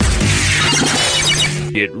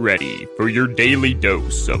Get ready for your daily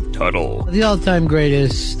dose of Tuttle. The all-time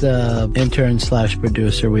greatest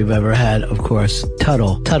intern/producer we've ever had, of course,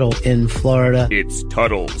 Tuttle. Tuttle in Florida. It's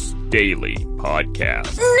Tuttle's Daily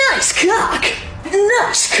Podcast. Nice cock!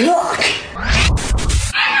 Nice cock!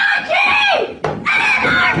 Anarchy!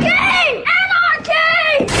 Anarchy! Anarchy!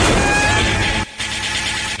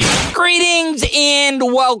 Greetings and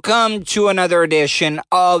welcome to another edition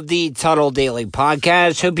of the Tuttle Daily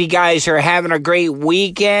Podcast. Hope you guys are having a great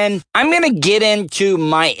weekend. I'm going to get into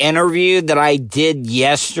my interview that I did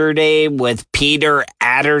yesterday with Peter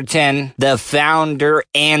Adderton, the founder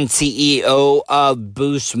and CEO of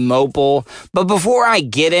Boost Mobile. But before I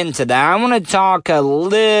get into that, I want to talk a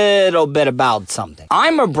little bit about something.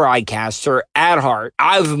 I'm a broadcaster at heart.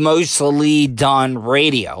 I've mostly done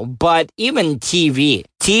radio, but even TV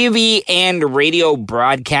and radio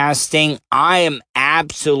broadcasting, I am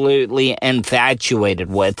absolutely infatuated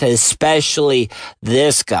with, especially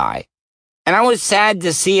this guy. And I was sad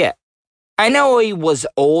to see it. I know he was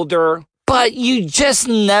older, but you just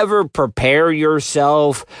never prepare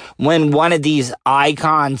yourself when one of these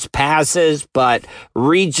icons passes. But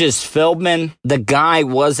Regis Philbin, the guy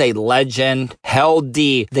was a legend, held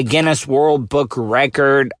the Guinness World Book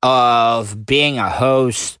record of being a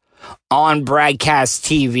host on broadcast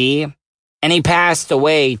TV, and he passed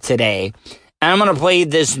away today. And I'm going to play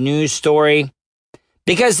this news story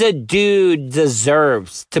because the dude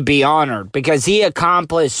deserves to be honored because he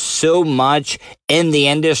accomplished so much in the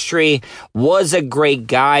industry, was a great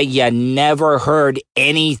guy. You never heard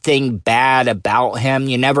anything bad about him.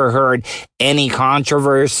 You never heard any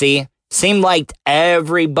controversy. Seemed like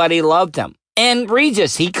everybody loved him. And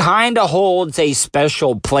Regis, he kind of holds a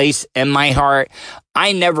special place in my heart.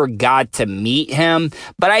 I never got to meet him,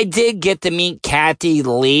 but I did get to meet Kathie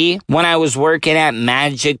Lee when I was working at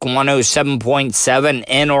Magic 107.7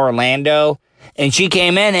 in Orlando. And she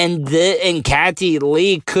came in and Kathie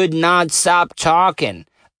Lee could not stop talking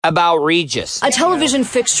about Regis. A television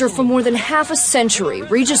fixture for more than half a century,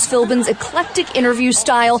 Regis Philbin's eclectic interview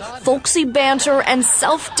style, folksy banter, and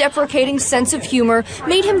self-deprecating sense of humor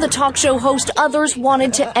made him the talk show host others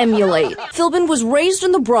wanted to emulate. Philbin was raised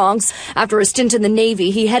in the Bronx. After a stint in the Navy,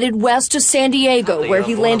 he headed west to San Diego, where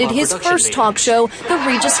he landed his first talk show, The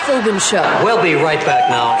Regis Philbin Show. We'll be right back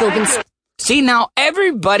now. See, now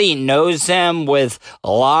everybody knows him with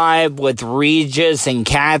Live with Regis and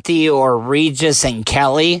Kathy or Regis and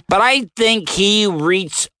Kelly, but I think he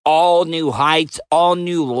reached all new heights, all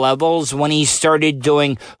new levels when he started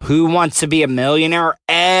doing Who Wants to Be a Millionaire.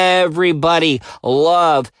 Everybody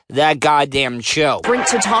loved that goddamn show. Sprint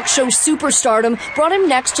to talk show superstardom brought him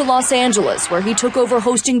next to Los Angeles, where he took over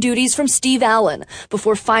hosting duties from Steve Allen,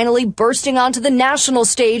 before finally bursting onto the national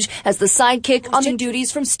stage as the sidekick on the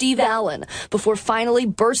duties from Steve Allen, before finally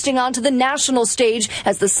bursting onto the national stage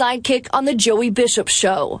as the sidekick on the Joey Bishop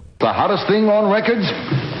Show. The hottest thing on records,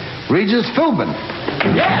 Regis Philbin.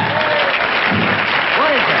 Yeah!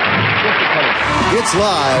 What is that? It's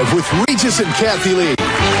Live with Regis and Kathie Lee.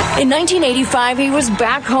 In 1985, he was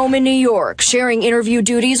back home in New York, sharing interview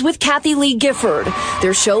duties with Kathie Lee Gifford.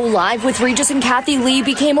 Their show, Live with Regis and Kathie Lee,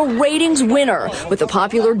 became a ratings winner, with the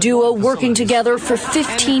popular duo working together for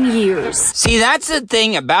 15 years. See, that's the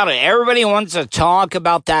thing about it. Everybody wants to talk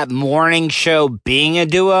about that morning show being a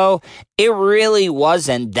duo. It really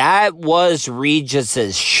wasn't. That was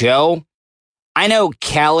Regis's show. I know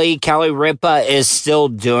Kelly Ripa is still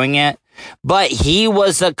doing it, but he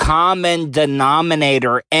was a common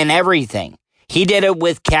denominator in everything. He did it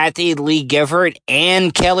with Kathie Lee Gifford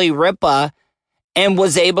and Kelly Ripa and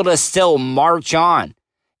was able to still march on.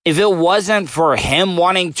 If it wasn't for him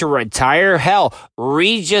wanting to retire, hell,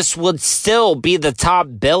 Regis would still be the top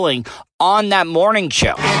billing on that morning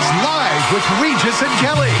show. It's Live with Regis and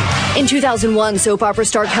Kelly. In 2001, soap opera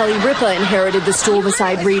star Kelly Ripa inherited the stool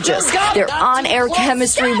beside Regis. Their on-air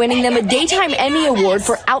chemistry winning them a Daytime Emmy Award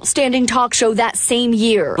for Outstanding Talk Show that same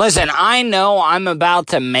year. Listen, I know I'm about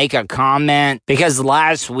to make a comment because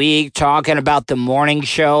last week, talking about the morning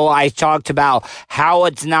show, I talked about how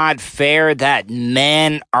it's not fair that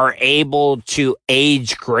men are able to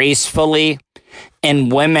age gracefully and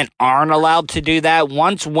women aren't allowed to do that.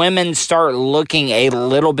 Once women start looking a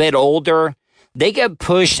little bit older, they get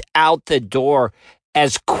pushed out the door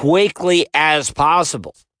as quickly as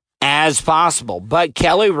possible. But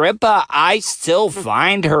Kelly Ripa, I still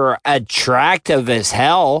find her attractive as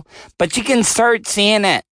hell, but you can start seeing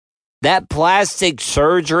it. That plastic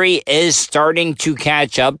surgery is starting to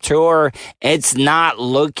catch up to her. It's not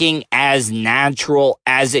looking as natural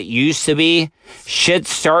as it used to be. Shit's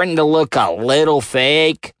starting to look a little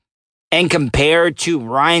fake. and compared to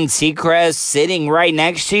Ryan Seacrest sitting right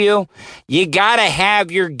next to you, you gotta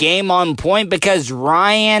have your game on point because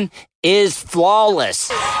Ryan is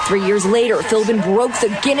flawless. 3 years later, Philbin broke the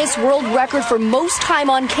Guinness World Record for most time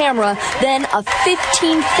on camera, then a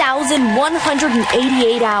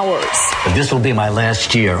 15,188 hours. This will be my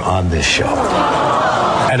last year on this show.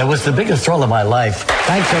 And it was the biggest thrill of my life.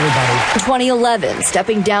 Thanks, everybody. In 2011,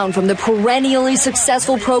 stepping down from the perennially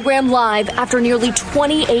successful program live after nearly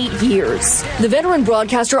 28 years. The veteran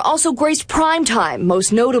broadcaster also graced primetime,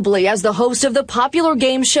 most notably as the host of the popular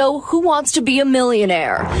game show Who Wants to Be a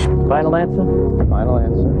Millionaire? Final answer? Final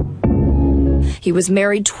answer. He was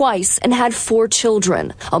married twice and had 4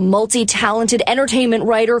 children. A multi-talented entertainment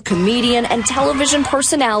writer, comedian, and television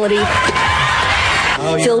personality,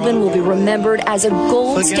 Philbin will be remembered as a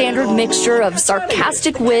gold standard mixture of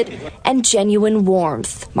sarcastic wit and genuine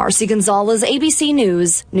warmth. Marcy Gonzalez, ABC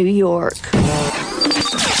News, New York.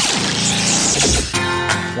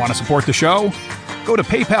 Want to support the show? Go to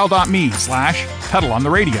paypal.me/Tuttle on the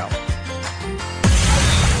Radio.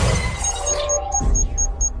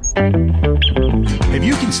 Have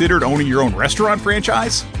you considered owning your own restaurant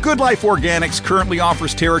franchise? Good Life Organics currently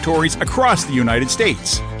offers territories across the United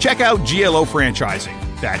States. Check out GLO Franchising.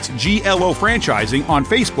 That's GLO Franchising on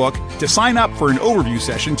Facebook to sign up for an overview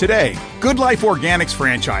session today. Good Life Organics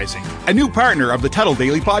Franchising, a new partner of the Tuttle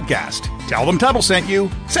Daily Podcast. Tell them Tuttle sent you.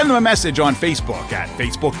 Send them a message on Facebook at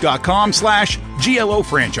facebook.com/GLO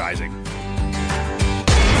Franchising.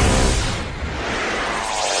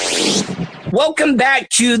 Welcome back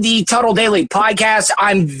to the Tuttle Daily Podcast.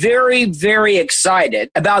 I'm very, very excited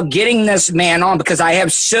about getting this man on because I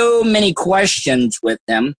have so many questions with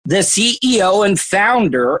him. The CEO and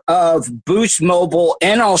founder of Boost Mobile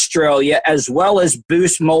in Australia, as well as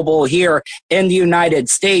Boost Mobile here in the United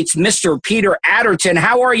States, Mr. Peter Adderton.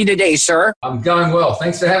 How are you today, sir? I'm going well.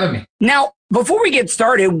 Thanks for having me. Now, before we get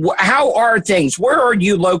started, how are things? Where are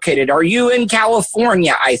you located? Are you in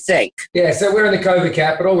California, I think? Yeah, so we're in the COVID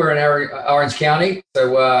capital. We're in Orange County.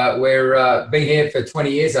 So we're been here for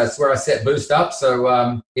 20 years. That's where I set Boost up.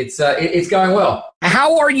 So it's going well.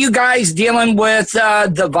 How are you guys dealing with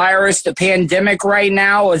the virus, the pandemic right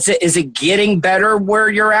now? Is it getting better where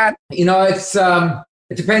you're at? You know, it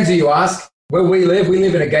depends who you ask. Where we live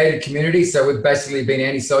in a gated community. So we've basically been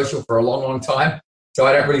antisocial for a long, long time. So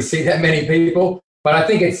I don't really see that many people, but I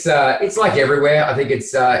think it's like everywhere. I think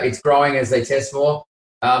it's growing as they test more.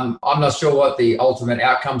 I'm not sure what the ultimate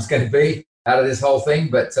outcome is going to be out of this whole thing,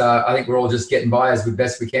 but I think we're all just getting by as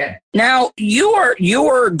best we can. Now, you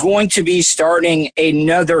are going to be starting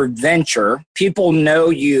another venture. People know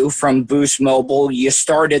you from Boost Mobile. You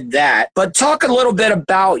started that. But talk a little bit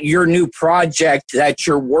about your new project that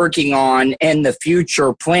you're working on and the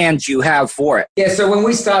future plans you have for it. Yeah, so when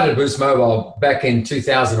we started Boost Mobile back in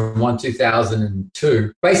 2001,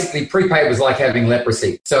 2002, basically prepaid was like having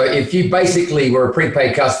leprosy. So if you basically were a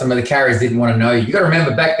prepaid customer, the carriers didn't want to know you. You got to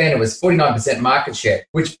remember back then it was 49% market share,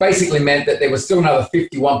 which basically meant that there was still another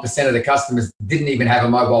 51% of the customers didn't even have a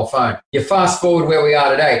mobile phone. You fast forward where we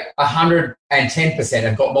are today, 110%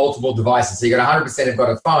 have got multiple devices. So you got 100% have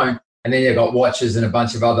got a phone, and then you've got watches and a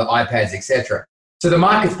bunch of other iPads, etc. So the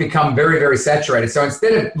market's become very, very saturated. So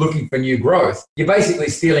instead of looking for new growth, you're basically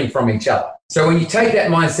stealing from each other. So when you take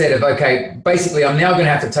that mindset of, okay, basically I'm now going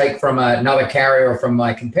to have to take from another carrier or from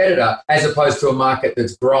my competitor as opposed to a market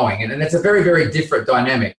that's growing. And it's a very, very different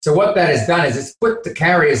dynamic. So what that has done is it's put the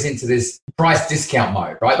carriers into this price discount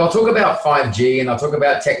mode, right? They'll talk about 5G and they'll talk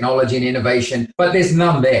about technology and innovation, but there's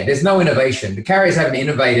none there. There's no innovation. The carriers haven't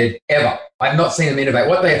innovated ever. I've not seen them innovate.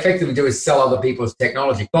 What they effectively do is sell other people's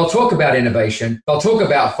technology. They'll talk about innovation. They'll talk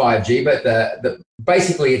about 5G, but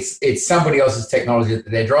basically it's somebody else's technology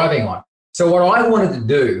that they're driving on. So what I wanted to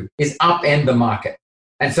do is upend the market.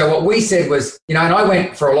 And so what we said was, and I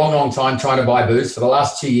went for a long, long time trying to buy Boost. For the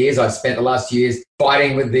last 2 years, I've spent the last 2 years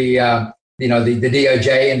fighting with the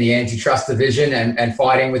DOJ and the antitrust division and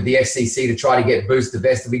fighting with the FCC to try to get Boost the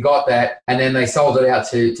best. And we got that. And then they sold it out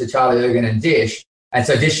to Charlie Ergen and Dish. And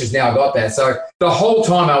so Dish has now got that. So the whole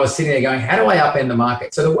time I was sitting there going, how do I upend the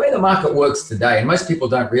market? So the way the market works today, and most people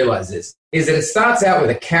don't realize this, is that it starts out with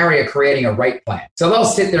a carrier creating a rate plan. So they'll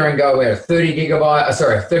sit there and go, we're a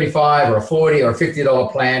 35 or a 40 or a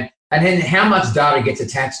 $50 plan. And then how much data gets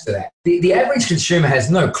attached to that? The average consumer has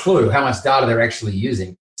no clue how much data they're actually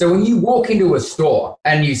using. So when you walk into a store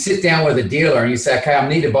and you sit down with a dealer and you say, okay, I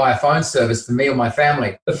need to buy a phone service for me or my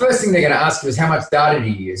family, the first thing they're going to ask you is how much data do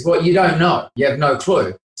you use? Well, you don't know. You have no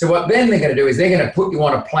clue. So what then they're going to do is they're going to put you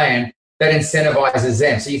on a plan that incentivizes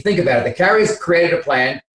them. So you think about it. The carrier's created a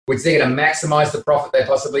plan which they're going to maximize the profit they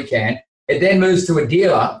possibly can. It then moves to a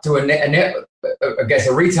dealer, to a I guess,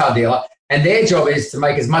 a retail dealer, and their job is to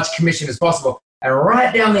make as much commission as possible. And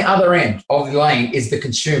right down the other end of the lane is the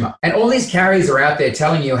consumer. And all these carriers are out there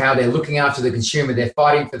telling you how they're looking after the consumer. They're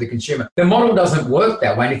fighting for the consumer. The model doesn't work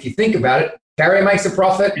that way. And if you think about it, carrier makes a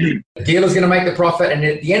profit, the dealer's going to make the profit. And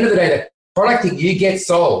at the end of the day, the product that you get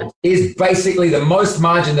sold is basically the most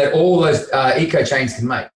margin that all those eco chains can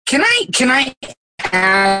make. Can I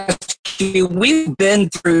ask you, we've been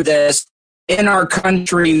through this in our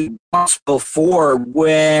country once before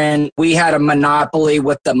when we had a monopoly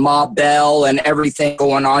with the Ma Bell and everything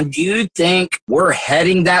going on. Do you think we're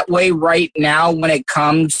heading that way right now when it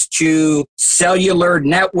comes to cellular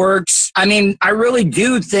networks? I mean, I really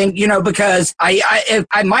do think, because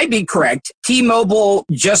I might be correct. T-Mobile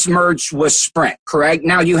just merged with Sprint, correct?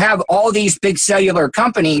 Now you have all these big cellular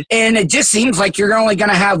companies, and it just seems like you're only going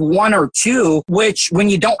to have one or two, which when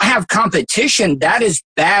you don't have competition, that is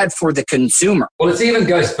bad for the consumer. Well, it even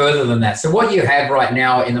goes further than that. So what you have right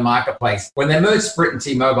now in the marketplace, when they merged Sprint and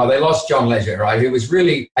T-Mobile, they lost John Legere, right, who was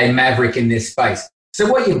really a maverick in this space.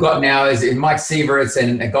 So what you've got now is Mike Sieverts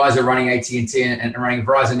and guys who are running AT&T and running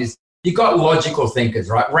Verizon is you've got logical thinkers,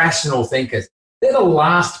 right, rational thinkers. They're the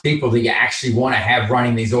last people that you actually want to have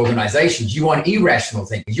running these organizations. You want irrational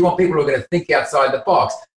thinkers. You want people who are going to think outside the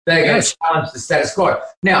box. They're going to challenge the status quo.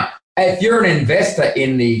 Now, if you're an investor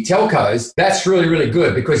in the telcos, that's really, really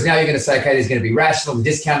good because now you're going to say, okay, there's going to be rational, the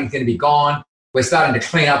discounting is going to be gone. We're starting to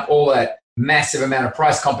clean up all that massive amount of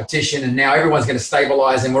price competition, and now everyone's going to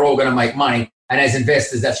stabilize and we're all going to make money. And as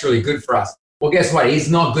investors, that's really good for us. Well, guess what? It's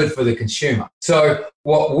not good for the consumer. So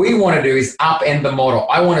what we want to do is upend the model.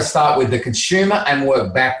 I want to start with the consumer and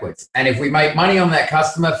work backwards. And if we make money on that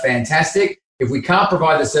customer, fantastic. If we can't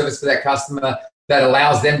provide the service for that customer that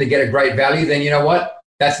allows them to get a great value, then you know what?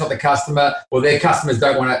 That's not the customer, or their customers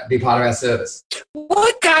don't want to be part of our service.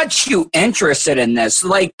 What got you interested in this?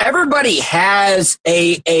 Like, everybody has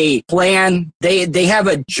a plan. They have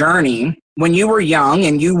a journey. When you were young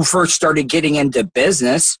and you first started getting into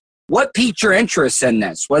business, what piqued your interest in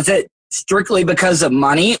this? Was it strictly because of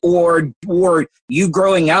money, or you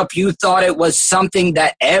growing up, you thought it was something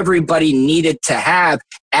that everybody needed to have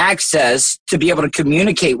access to be able to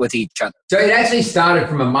communicate with each other? So it actually started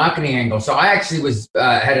from a marketing angle. So I actually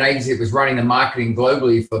had an agency that was running the marketing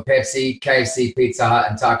globally for Pepsi, KFC, Pizza Hut,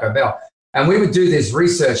 and Taco Bell. And we would do this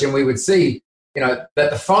research and we would see, that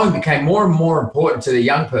the phone became more and more important to the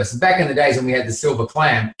young person. Back in the days when we had the silver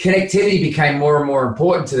clam, connectivity became more and more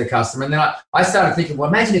important to the customer. And then I started thinking, well,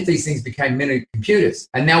 imagine if these things became mini computers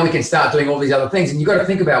and now we can start doing all these other things. And you've got to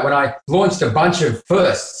think about when I launched a bunch of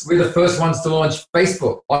firsts, we're the first ones to launch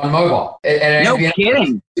Facebook on mobile. No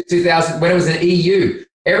kidding. 2000, when it was an EU.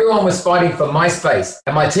 Everyone was fighting for MySpace.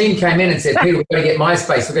 And my team came in and said, Peter, we've got to get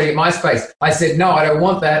MySpace. We've got to get MySpace. I said, no, I don't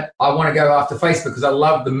want that. I want to go after Facebook because I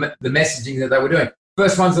love the messaging that they were doing.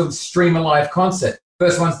 First one's to stream a live concert.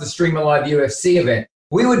 First one's to stream a live UFC event.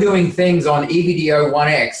 We were doing things on EVDO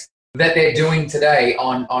 1X that they're doing today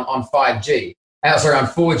on 5G. On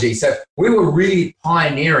 4G. So we were really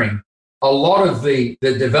pioneering a lot of the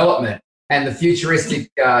development and the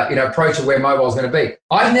futuristic approach of where mobile is going to be.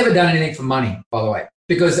 I've never done anything for money, by the way.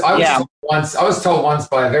 Because I was told once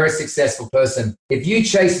by a very successful person, if you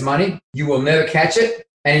chase money, you will never catch it.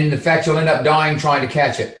 And in fact, you'll end up dying trying to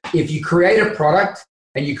catch it. If you create a product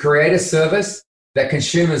and you create a service that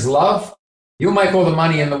consumers love, you'll make all the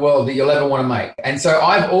money in the world that you'll ever want to make. And so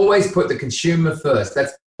I've always put the consumer first.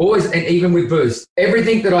 That's always, and even with Boost,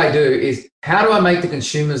 everything that I do is how do I make the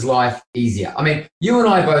consumer's life easier? I mean, you and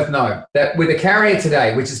I both know that with a carrier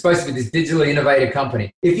today, which is supposed to be this digitally innovative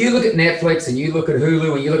company, if you look at Netflix and you look at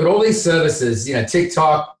Hulu and you look at all these services,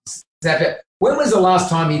 TikTok, Snapchat, when was the last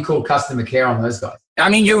time you called customer care on those guys? I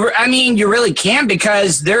mean, you really can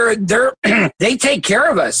because they take care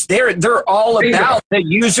of us. They're all about the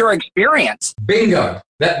user experience. Bingo.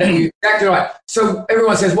 That you're exactly right. So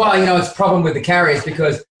everyone says, well, it's a problem with the carriers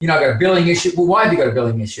because, I've got a billing issue. Well, why have you got a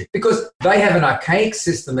billing issue? Because they have an archaic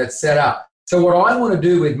system that's set up. So what I want to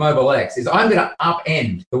do with Mobile X is I'm going to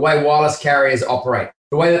upend the way wireless carriers operate,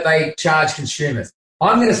 the way that they charge consumers.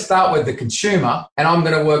 I'm going to start with the consumer and I'm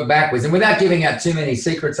going to work backwards. And without giving out too many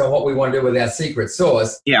secrets on what we want to do with our secret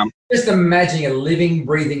sauce, just imagine a living,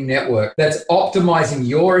 breathing network that's optimizing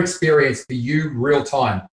your experience for you real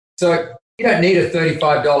time. So you don't need a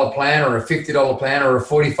 $35 plan or a $50 plan or a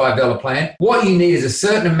 $45 plan. What you need is a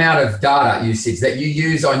certain amount of data usage that you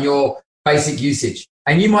use on your basic usage.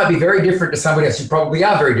 And you might be very different to somebody else. You probably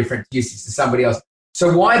are very different usage to somebody else.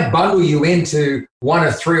 So why bundle you into one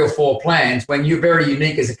of 3 or 4 plans when you're very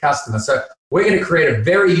unique as a customer? So we're going to create a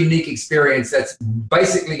very unique experience that's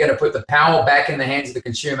basically going to put the power back in the hands of the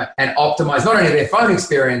consumer and optimize not only their phone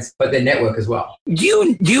experience, but their network as well.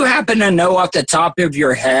 Do you happen to know off the top of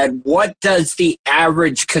your head, what does the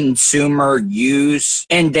average consumer use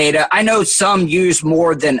in data? I know some use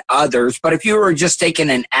more than others, but if you were just taking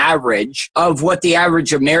an average of what the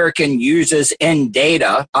average American uses in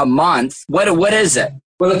data a month, what is it?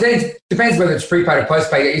 Well, it depends whether it's prepaid or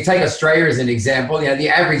postpaid. You take Australia as an example. The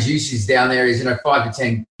average usage down there is 5 to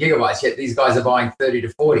 10 gigabytes. Yet these guys are buying 30 to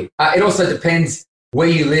 40. It also depends where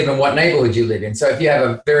you live and what neighborhood you live in. So if you have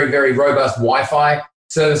a very, very robust Wi-Fi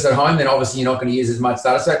service at home, then obviously you're not going to use as much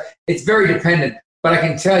data. So it's very dependent. But I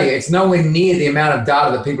can tell you, it's nowhere near the amount of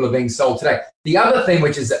data that people are being sold today. The other thing,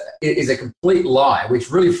 which is a complete lie,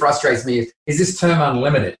 which really frustrates me, is this term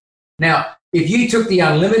unlimited. Now, if you took the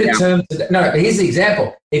unlimited term today, but here's the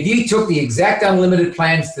example. If you took the exact unlimited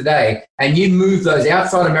plans today and you moved those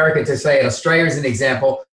outside America to, say, Australia as an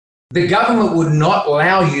example, the government would not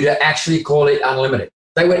allow you to actually call it unlimited.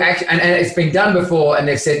 They would actually, and it's been done before, and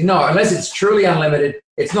they've said, no, unless it's truly unlimited,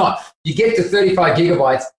 it's not. You get to 35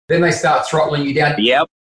 gigabytes, then they start throttling you down. Yep.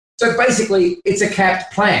 So basically, it's a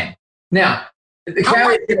capped plan. Now, how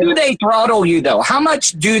much do they throttle you, though? How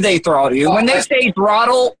much do they throttle you? When they say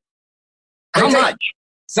throttle, how much?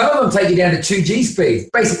 Some of them take you down to 2G speeds.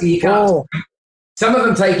 Basically, you can't. Oh. Some of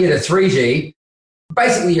them take you to 3G.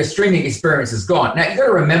 Basically, your streaming experience is gone. Now, you've got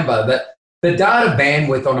to remember that the data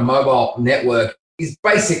bandwidth on a mobile network is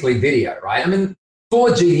basically video, right? I mean,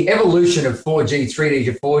 4G, the evolution of 4G, 3G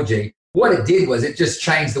to 4G, what it did was it just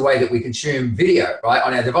changed the way that we consume video, right,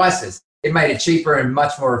 on our devices. It made it cheaper and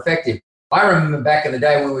much more effective. I remember back in the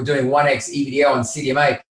day when we were doing 1x EVDO on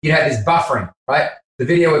CDMA, you'd have this buffering, right? The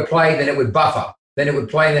video would play, then it would buffer. Then it would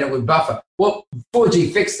play, then it would buffer. Well,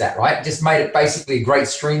 4G fixed that, right? It just made it basically a great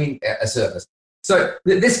streaming service. So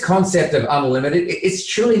this concept of unlimited, it's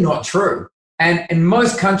truly not true. And in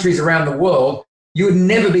most countries around the world, you would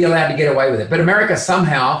never be allowed to get away with it. But America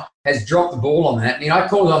somehow has dropped the ball on that. I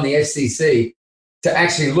called on the FCC to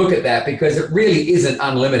actually look at that because it really isn't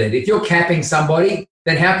unlimited. If you're capping somebody,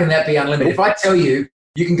 then how can that be unlimited? If I tell you,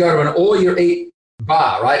 you can go to an all-you-eat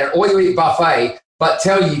bar, right, an all-you-eat buffet, but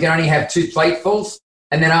tell you can only have 2 platefuls,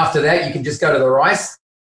 and then after that, you can just go to the rice,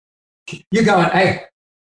 you're going, hey.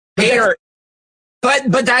 Peter,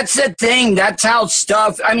 but that's the thing. That's how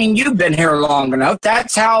stuff, I mean, you've been here long enough.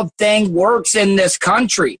 That's how thing works in this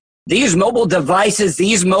country. These mobile devices,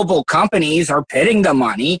 these mobile companies are putting the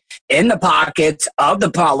money in the pockets of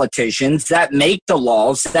the politicians that make the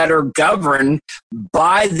laws that are governed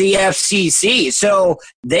by the FCC. So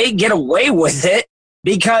they get away with it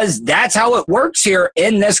because that's how it works here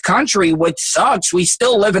in this country, which sucks. We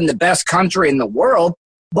still live in the best country in the world.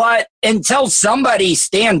 But until somebody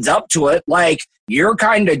stands up to it, like you're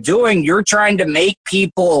kind of doing, you're trying to make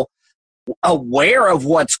people aware of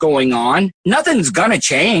what's going on, nothing's going to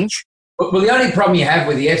change. Well, the only problem you have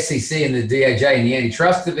with the FCC and the DOJ and the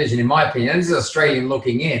Antitrust Division, in my opinion, and this is Australian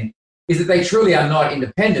looking in, is that they truly are not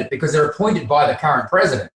independent because they're appointed by the current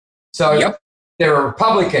president. So they're a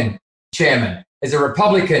Republican chairman. There's a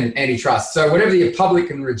Republican antitrust. So whatever the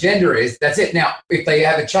Republican agenda is, that's it. Now, if they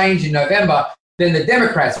have a change in November, then the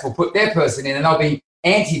Democrats will put their person in and they'll be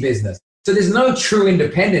anti-business. So there's no true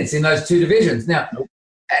independence in those two divisions. Now,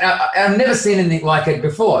 and I've never seen anything like it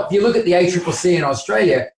before. If you look at the ACCC in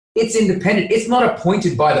Australia, it's independent. It's not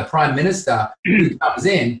appointed by the Prime Minister who comes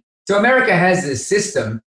in. So America has this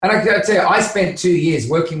system. And I got to tell you, I spent 2 years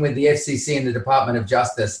working with the FCC and the Department of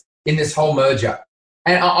Justice in this whole merger.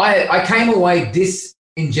 And I came away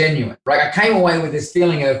disingenuous, right? I came away with this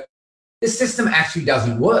feeling of this system actually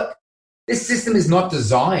doesn't work. This system is not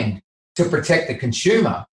designed to protect the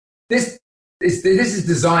consumer. This is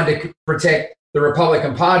designed to protect the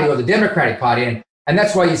Republican Party or the Democratic Party. And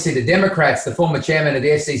that's why you see the Democrats, the former chairman of the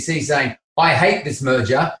FCC saying, I hate this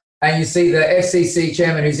merger. And you see the FCC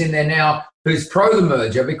chairman who's in there now, who's pro the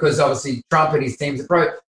merger because obviously Trump and his teams are pro.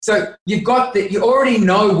 So you've got you already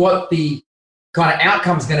know what the kind of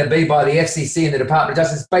outcome is going to be by the FCC and the Department of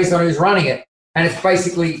Justice based on who's running it. And it's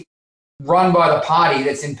basically run by the party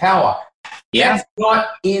that's in power. Yeah. That's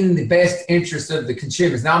not in the best interest of the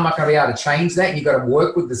consumers. Now, I'm not going to be able to change that. You've got to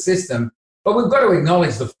work with the system. But we've got to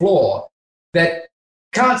acknowledge the flaw that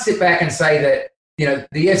can't sit back and say that,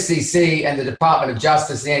 the FCC and the Department of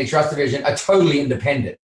Justice, the Antitrust Division, are totally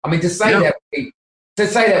independent. I mean, to say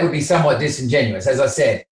that would be somewhat disingenuous, as I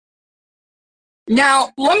said. Now,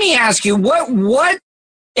 let me ask you, what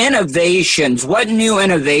innovations, what new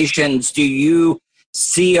innovations do you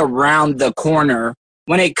see around the corner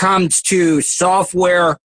when it comes to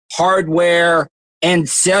software, hardware, and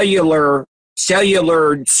cellular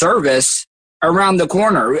service around the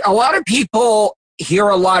corner. A lot of people hear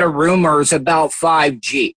a lot of rumors about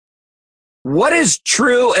 5G. What is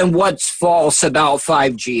true and what's false about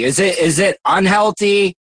 5G? Is it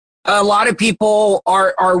unhealthy? A lot of people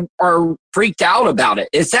are freaked out about it.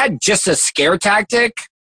 Is that just a scare tactic?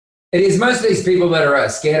 It is. Most of these people that are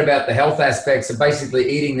scared about the health aspects are basically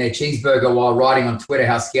eating their cheeseburger while writing on Twitter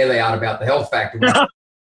how scared they are about the health factor.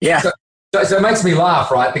 Yeah. So it makes me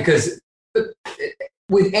laugh, right? Because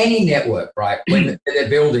with any network, right, when they're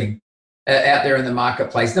building out there in the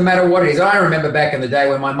marketplace, no matter what it is. I remember back in the day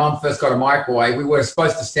when my mum first got a microwave, we were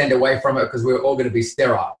supposed to stand away from it because we were all going to be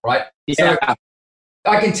sterile, right? Yeah. So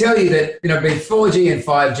I can tell you that, being 4G and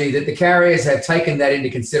 5G, that the carriers have taken that into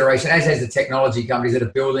consideration, as has the technology companies that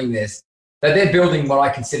are building this, that they're building what I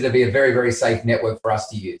consider to be a very, very safe network for us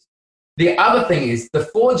to use. The other thing is the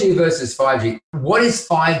 4G versus 5G. What is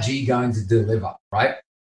 5G going to deliver, right?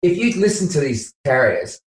 If you listen to these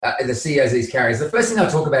carriers, the CEOs of these carriers, the first thing they'll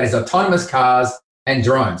talk about is autonomous cars and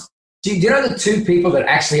drones. Do you know the two people that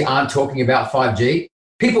actually aren't talking about 5G?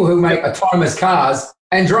 People who make autonomous cars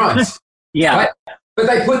and drones. Yeah. Right? But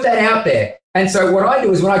they put that out there. And so what I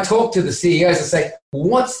do is when I talk to the CEOs, I say,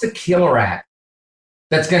 what's the killer app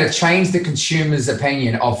that's going to change the consumer's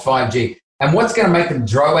opinion of 5G? And what's going to make them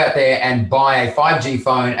go out there and buy a 5G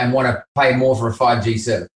phone and want to pay more for a 5G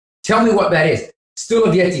service? Tell me what that is. Still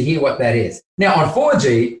have yet to hear what that is. Now, on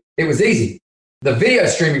 4G, it was easy. The video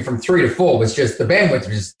streaming from 3 to 4 was just, the bandwidth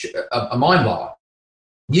was just a mind blower.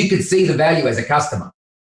 You could see the value as a customer.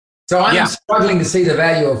 So I'm struggling to see the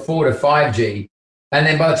value of 4 to 5G. And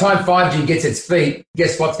then by the time 5G gets its feet,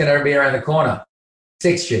 guess what's going to be around the corner?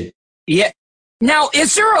 6G. Yeah. Now,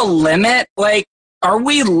 is there a limit? Like, are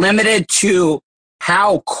we limited to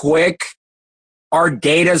how quick our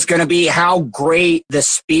data is going to be, how great the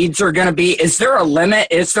speeds are going to be? Is there a limit?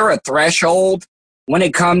 Is there a threshold when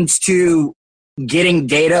it comes to getting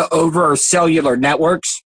data over cellular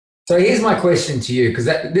networks? So here's my question to you, because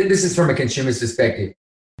this is from a consumer's perspective.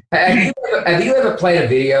 Have you ever played a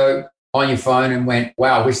video on your phone and went,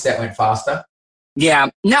 wow, I wish that went faster? Yeah.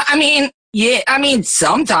 No, I mean,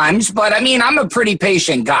 sometimes, but I mean, I'm a pretty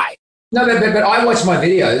patient guy. No, but I watch my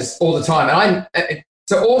videos all the time. And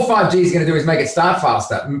so all 5G is going to do is make it start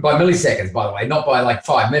faster by milliseconds, by the way, not by like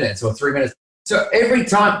 5 minutes or 3 minutes. So every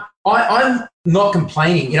time I'm not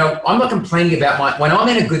complaining, I'm not complaining about when I'm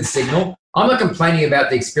in a good signal, I'm not complaining about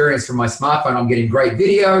the experience from my smartphone. I'm getting great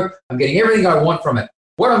video. I'm getting everything I want from it.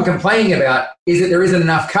 What I'm complaining about is that there isn't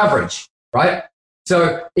enough coverage, right?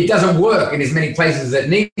 So it doesn't work in as many places as it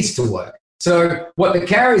needs to work. So what the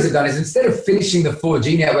carriers have done is instead of finishing the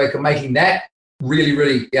 4G network and making that really,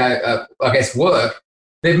 really, work,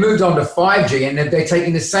 they've moved on to 5G, and they're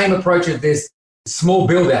taking the same approach of this small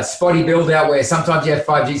build-out, spotty build-out, where sometimes you have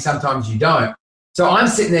 5G, sometimes you don't. So I'm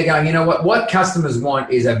sitting there going, you know what customers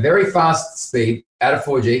want is a very fast speed out of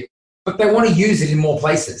 4G, but they want to use it in more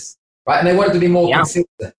places, right? And they want it to be more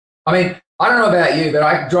consistent. I mean, I don't know about you, but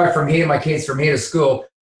I drive from here, my kids from here to school,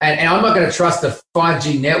 and I'm not going to trust the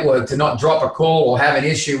 5G network to not drop a call or have an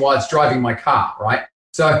issue while it's driving my car, right?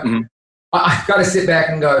 So I've got to sit back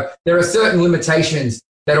and go, there are certain limitations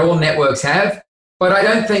that all networks have, but I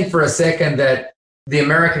don't think for a second that the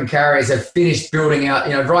American carriers have finished building out.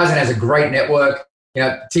 Verizon has a great network.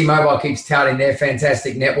 T-Mobile keeps touting their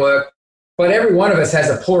fantastic network, but every one of us has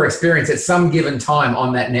a poor experience at some given time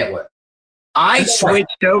on that network. I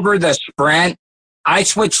switched over to Sprint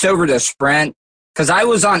because I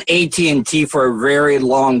was on AT&T for a very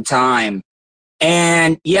long time.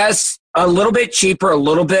 And yes, a little bit cheaper, a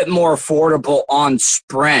little bit more affordable on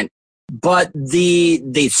Sprint. But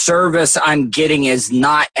the service I'm getting is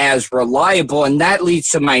not as reliable. And that leads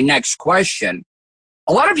to my next question.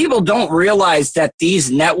 A lot of people don't realize that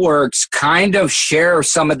these networks kind of share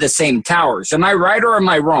some of the same towers. Am I right or am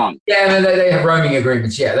I wrong? Yeah, they have roaming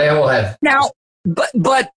agreements. Yeah, they all have. Now,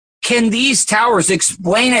 but can these towers,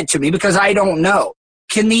 explain it to me because I don't know.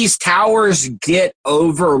 Can these towers get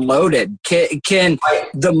overloaded? Can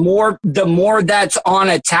the more that's on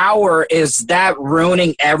a tower, is that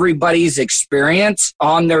ruining everybody's experience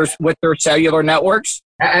with their cellular networks?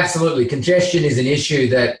 Absolutely. Congestion is an issue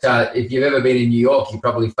that if you've ever been in New York, you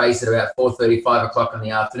probably face it about 4:30, 5 o'clock in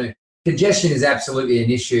the afternoon. Congestion is absolutely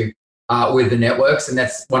an issue with the networks, and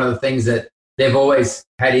that's one of the things that they've always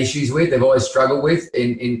had issues with. They've always struggled with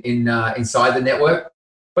inside the network.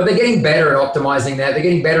 But they're getting better at optimizing that. They're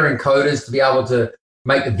getting better encoders to be able to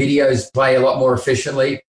make the videos play a lot more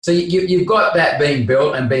efficiently. So you've got that being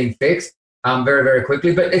built and being fixed very, very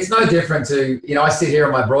quickly. But it's no different to, I sit here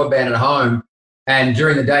on my broadband at home, and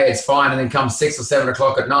during the day it's fine. And then come 6 or 7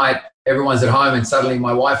 o'clock at night, everyone's at home and suddenly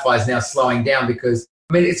my Wi-Fi is now slowing down because,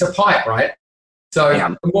 it's a pipe, right? So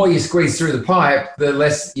the more you squeeze through the pipe, the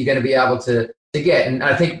less you're going to be able to get. And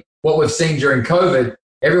I think what we've seen during COVID,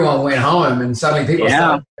 everyone went home and suddenly people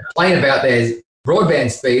started to complain about their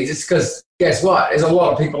broadband speeds. It's because, guess what? There's a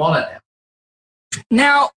lot of people on it now.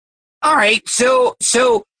 Now, all right, so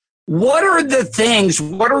what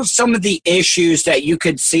are some of the issues that you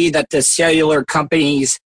could see that the cellular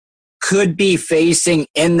companies could be facing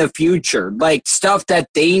in the future, like stuff that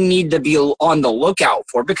they need to be on the lookout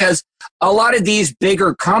for? Because a lot of these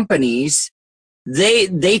bigger companies, they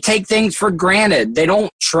take things for granted. They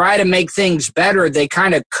don't try to make things better. They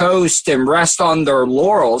kind of coast and rest on their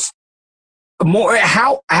laurels.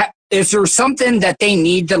 Is there something that they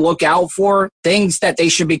need to look out for, things that they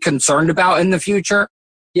should be concerned about in the future?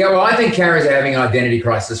 Yeah, well, I think carriers are having an identity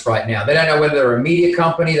crisis right now. They don't know whether they're a media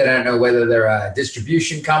company. They don't know whether they're a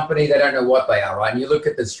distribution company. They don't know what they are, right? And you look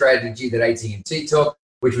at the strategy that AT&T took,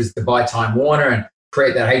 which was to buy Time Warner and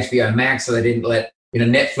create that HBO Max so they didn't let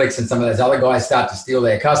Netflix and some of those other guys start to steal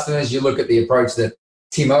their customers. You look at the approach that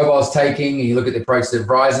T-Mobile's taking, and you look at the approach that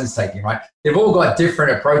Verizon's taking, right? They've all got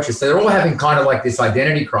different approaches. So they're all having kind of like this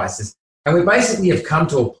identity crisis. And we basically have come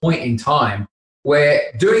to a point in time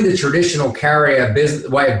where doing the traditional carrier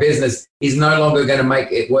way of business is no longer going to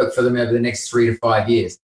make it work for them over the next 3 to 5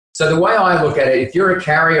 years. So the way I look at it, if you're a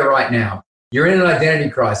carrier right now, you're in an identity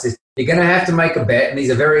crisis, you're going to have to make a bet, and these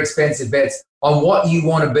are very expensive bets, on what you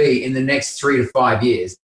want to be in the next 3 to 5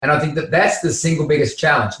 years. And I think that that's the single biggest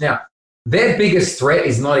challenge. Now, their biggest threat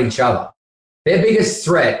is not each other. Their biggest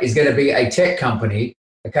threat is going to be a tech company,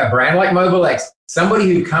 a brand like MobileX,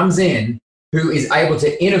 somebody who comes in who is able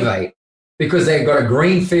to innovate, because they've got a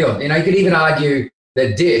green field. You could even argue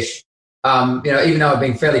that Dish, even though I've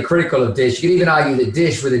been fairly critical of Dish, you could even argue that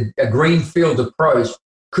Dish with a green field approach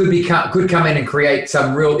could come in and create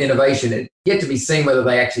some real innovation. It's yet to be seen whether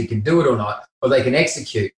they actually can do it or not, or they can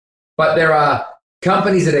execute. But there are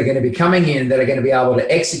companies that are going to be coming in that are going to be able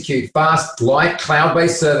to execute fast, light,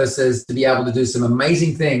 cloud-based services to be able to do some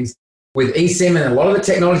amazing things with eSIM, and a lot of the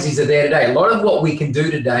technologies are there today. A lot of what we can do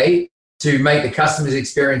today to make the customer's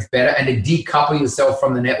experience better and to decouple yourself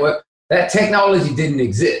from the network, that technology didn't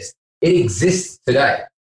exist. It exists today.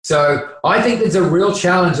 So I think there's a real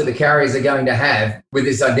challenge that the carriers are going to have with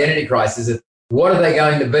this identity crisis of what are they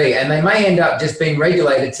going to be? And they may end up just being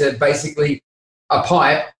regulated to basically a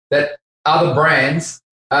pipe that other brands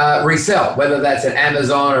resell, whether that's an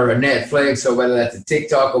Amazon or a Netflix, or whether that's a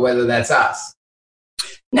TikTok, or whether that's us.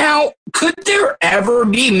 Now, could there ever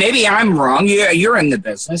be, maybe I'm wrong, you're in the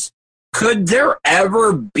business, could there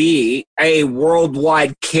ever be a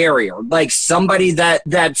worldwide carrier, like somebody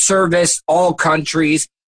that serviced all countries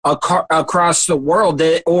across the world,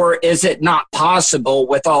 or is it not possible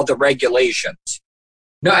with all the regulations?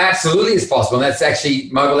 No, absolutely it's possible. And that's actually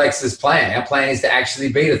MobileX's plan. Our plan is to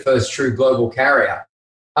actually be the first true global carrier.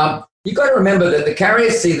 You've got to remember that the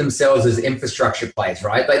carriers see themselves as infrastructure plays,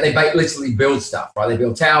 right? They literally build stuff, right? They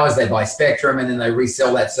build towers, they buy spectrum, and then they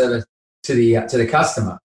resell that service to the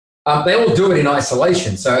customer. They all do it in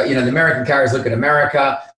isolation. So, the American carriers look at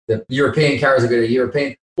America, the European carriers look at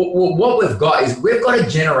European. What we've got is we've got a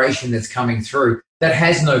generation that's coming through that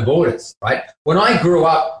has no borders, right? When I grew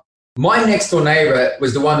up, my next door neighbor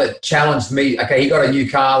was the one that challenged me. Okay, he got a new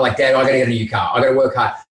car. Like, Dad, I got to get a new car. I got to work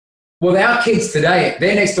hard. Well, our kids today,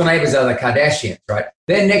 their next door neighbors are the Kardashians, right?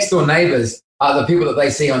 Their next door neighbors are the people that they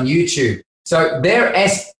see on YouTube. So their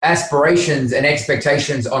aspirations and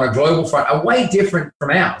expectations on a global front are way different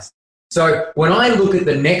from ours. So when I look at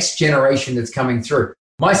the next generation that's coming through,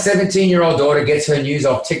 my 17-year-old daughter gets her news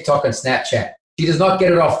off TikTok and Snapchat. She does not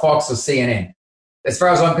get it off Fox or CNN. As far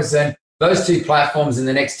as I'm concerned, those two platforms in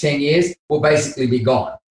the next 10 years will basically be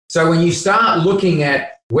gone. So when you start looking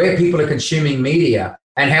at where people are consuming media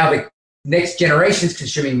and how the next generation's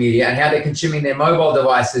consuming media and how they're consuming their mobile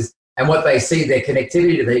devices and what they see their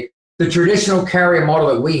connectivity to be, the traditional carrier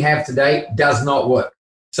model that we have today does not work.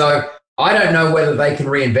 So I don't know whether they can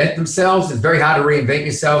reinvent themselves. It's very hard to reinvent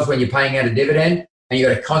yourselves when you're paying out a dividend, and you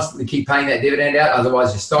got to constantly keep paying that dividend out.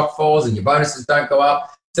 Otherwise, your stock falls and your bonuses don't go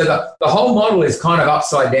up. So the whole model is kind of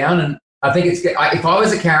upside down. And I think if I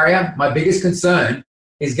was a carrier, my biggest concern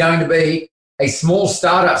is going to be a small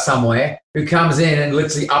startup somewhere who comes in and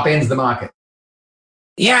literally upends the market.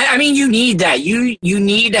 Yeah, I mean, you need that. You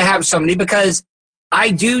need to have somebody, because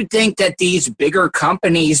I do think that these bigger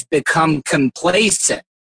companies become complacent.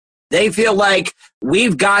 They feel like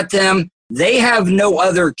we've got them. They have no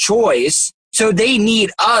other choice. So they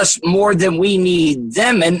need us more than we need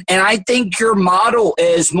them. And I think your model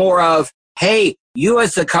is more of, hey, you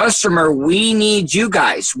as the customer, we need you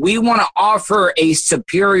guys. We want to offer a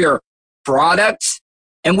superior product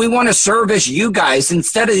and we want to service you guys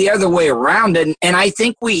instead of the other way around. And I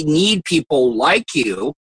think we need people like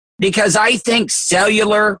you, because I think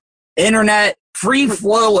cellular, internet, free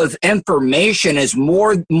flow of information is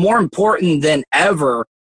more important than ever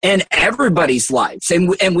in everybody's lives,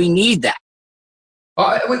 and we need that.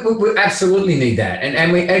 We absolutely need that.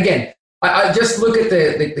 And we, again, I just look at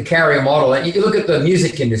the carrier model, and you look at the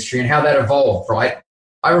music industry and how that evolved, right?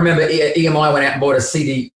 I remember EMI went out and bought a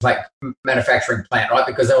CD manufacturing plant, right?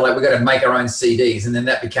 Because they were like, we've got to make our own CDs. And then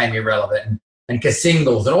that became irrelevant. And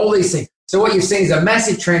singles and all these things. So what you're seeing is a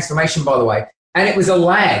massive transformation, by the way. And it was a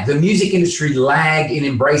lag. The music industry lagged in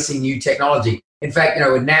embracing new technology. In fact,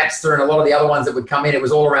 with Napster and a lot of the other ones that would come in, it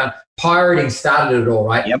was all around pirating started it all,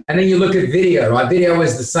 right? Yep. And then you look at video, right? Video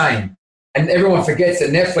is the same. And everyone forgets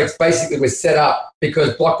that Netflix basically was set up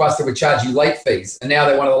because Blockbuster would charge you late fees. And now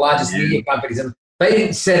they're one of the largest media companies. And they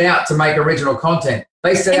didn't set out to make original content.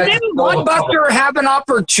 They set out. Didn't Blockbuster have an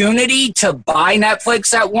opportunity to buy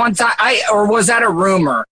Netflix at one time? Or was that a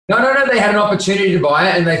rumor? No. They had an opportunity to buy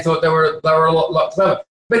it, and they thought they were a lot clever.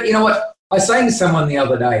 But you know what? I was saying to someone the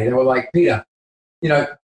other day, they were like, Peter,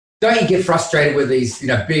 don't you get frustrated with these,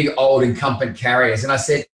 big old incumbent carriers? And I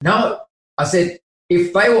said, no. I said,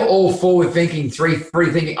 if they were all forward thinking, free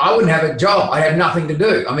thinking, I wouldn't have a job. I'd have nothing to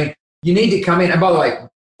do. I mean, you need to come in. And by the way,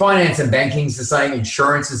 finance and banking is the same.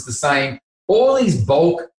 Insurance is the same. All these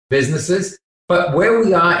bulk businesses. But where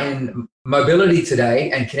we are in mobility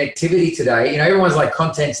today and connectivity today, everyone's like,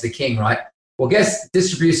 content's the king, right? Well, guess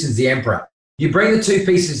distribution's the emperor. You bring the two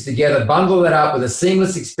pieces together, bundle that up with a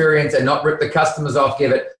seamless experience and not rip the customers off,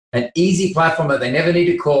 give it an easy platform that they never need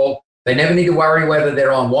to call. They never need to worry whether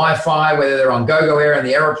they're on Wi-Fi, whether they're on GoGo Air in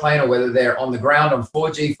the aeroplane, or whether they're on the ground on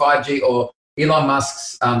 4G, 5G, or Elon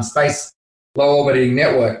Musk's space low-orbiting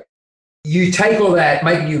network. You take all that,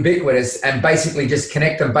 make it ubiquitous, and basically just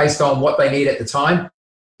connect them based on what they need at the time.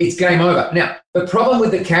 It's game over. Now, the problem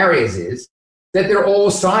with the carriers is that they're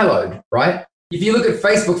all siloed, right? If you look at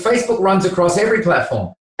Facebook runs across every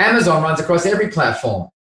platform. Amazon runs across every platform.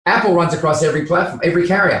 Apple runs across every platform, every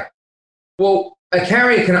carrier. Well, a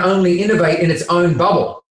carrier can only innovate in its own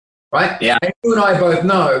bubble, right? Yeah. And you and I both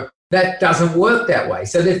know that doesn't work that way.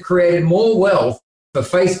 So they've created more wealth for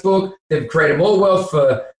Facebook. They've created more wealth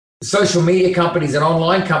for social media companies and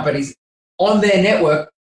online companies on their network,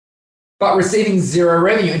 but receiving zero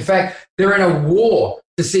revenue. In fact, they're in a war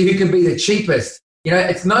to see who can be the cheapest.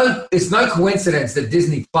 It's no coincidence that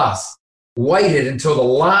Disney Plus waited until the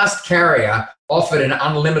last carrier offered an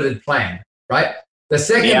unlimited plan, right? The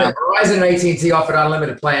second that Verizon and AT&T offered an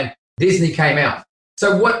unlimited plan, Disney came out.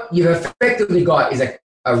 So what you've effectively got is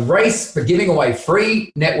a race for giving away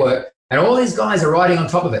free network, and all these guys are riding on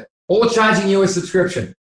top of it, all charging you a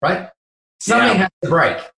subscription, right? Something has to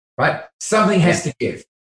break, right? Something has to give.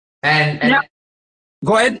 And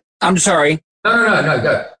Go ahead. I'm sorry. No,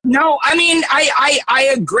 go. No, I mean,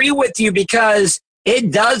 I agree with you, because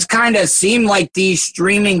it does kind of seem like these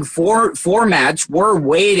streaming formats were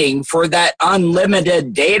waiting for that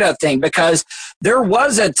unlimited data thing, because there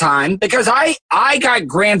was a time, because I got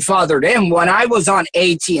grandfathered in when I was on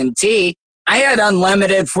AT&T. I had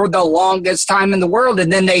unlimited for the longest time in the world,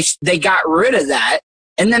 and then they got rid of that,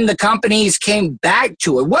 and then the companies came back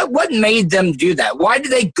to it. What made them do that? Why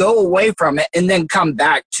did they go away from it and then come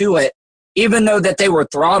back to it, even though that they were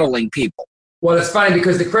throttling people? Well, it's funny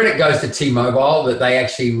because the credit goes to T-Mobile that they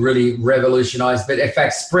actually really revolutionized. But in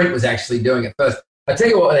fact, Sprint was actually doing it first. I'll tell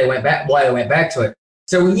you why they went back to it.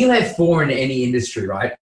 So when you have four in any industry,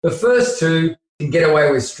 right, the first two can get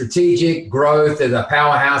away with strategic growth. They're the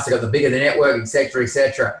powerhouse. They've got the bigger the network, et cetera, et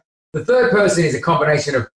cetera. The third person is a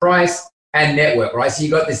combination of price and network, right? So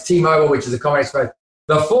you got this T-Mobile, which is a combination of both.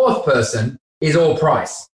 The fourth person is all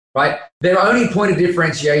price, right? Their only point of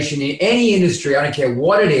differentiation in any industry, I don't care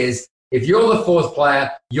what it is, if you're the fourth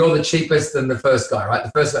player, you're the cheapest than the first guy, right?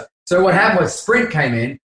 The first guy. So what happened was Sprint came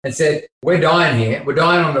in and said, we're dying here. We're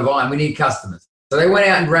dying on the vine. We need customers. So they went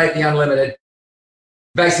out and rated the unlimited.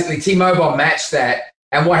 Basically, T-Mobile matched that.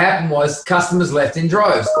 And what happened was customers left in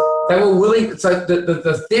droves. They were willing. So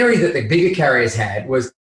the theory that the bigger carriers had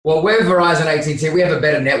was, well, we're Verizon, AT&T. We have a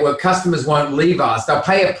better network. Customers won't leave us. They'll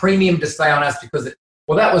pay a premium to stay on us because,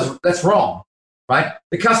 that's wrong, right?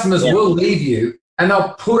 The customers will leave you. And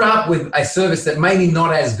they'll put up with a service that maybe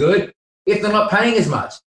not as good if they're not paying as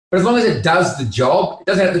much. But as long as it does the job, it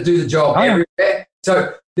doesn't have to do the job everywhere.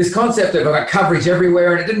 So this concept of I've got coverage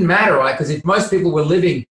everywhere, and it didn't matter, right? Because if most people were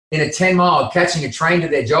living in a 10-mile, catching a train to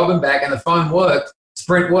their job and back, and the phone worked,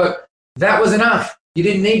 Sprint worked, that was enough. You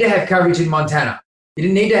didn't need to have coverage in Montana. You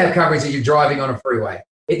didn't need to have coverage that you're driving on a freeway.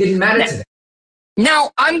 It didn't matter to them.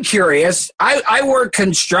 Now, I'm curious. I worked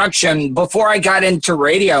construction before I got into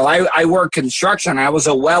radio. I worked construction. I was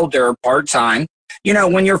a welder part-time. You know,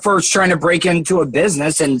 when you're first trying to break into a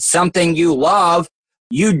business and something you love,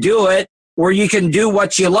 you do it where you can do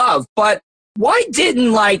what you love. But why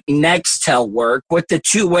didn't like Nextel work with the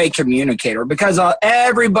two-way communicator? Because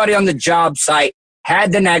everybody on the job site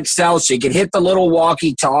had the Nextel, so you could hit the little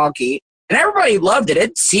walkie-talkie, and everybody loved it.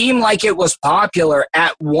 It seemed like it was popular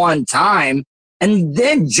at one time. And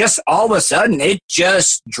then just all of a sudden, it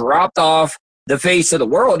just dropped off the face of the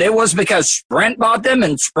world. It was because Sprint bought them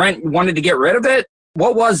and Sprint wanted to get rid of it.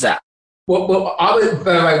 What was that? Well, by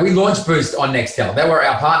the way, we launched Boost on Nextel. They were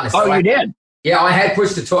our partners. Oh, you did? Yeah, I had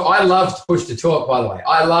Push to Talk. I loved Push to Talk, by the way.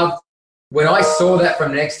 I loved when I saw that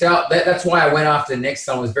from Nextel. That's why I went after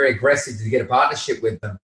Nextel and was very aggressive to get a partnership with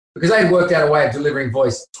them, because they had worked out a way of delivering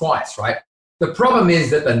voice twice, right? The problem is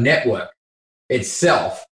that the network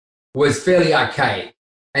itself was fairly archaic.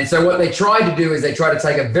 And so what they tried to do is they tried to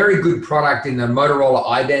take a very good product in the Motorola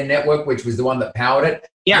IDEN network, which was the one that powered it.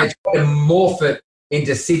 Yeah. They tried to morph it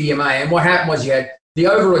into CDMA. And what happened was the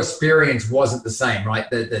overall experience wasn't the same, right?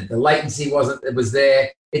 The latency it was there.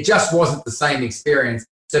 It just wasn't the same experience.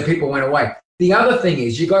 So people went away. The other thing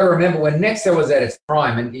is you got to remember when Nextel was at its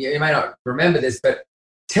prime, and you may not remember this, but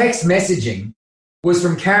text messaging was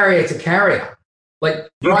from carrier to carrier. Like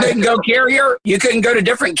you couldn't go carrier? You couldn't go to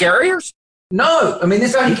different carriers? No. I mean,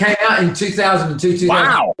 this only came out in 2002, 2002.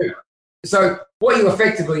 Wow. So what you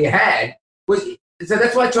effectively had was, so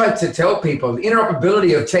that's why I tried to tell people the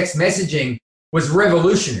interoperability of text messaging was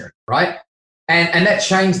revolutionary, right? And that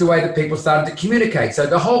changed the way that people started to communicate. So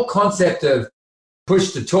the whole concept of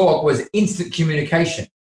Push to Talk was instant communication,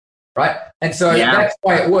 right? And so that's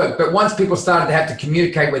why it worked. But once people started to have to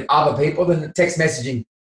communicate with other people, then the text messaging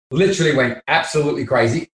literally went absolutely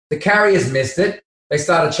crazy. The carriers missed it. They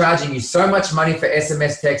started charging you so much money for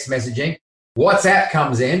SMS text messaging. WhatsApp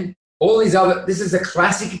comes in. All these other, this is a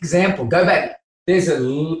classic example. Go back. There's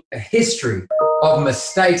a history of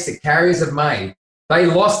mistakes that carriers have made. They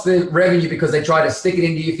lost the revenue because they tried to stick it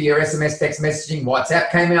into you for your SMS text messaging.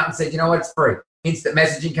 WhatsApp came out and said, you know what, it's free. Instant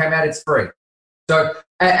messaging came out, it's free. So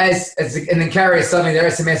and then carriers, suddenly their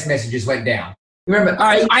SMS messages went down. Remember?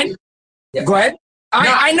 Go ahead.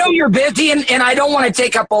 I know you're busy, and I don't want to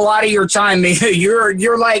take up a lot of your time. You're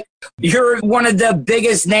one of the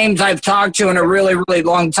biggest names I've talked to in a really, really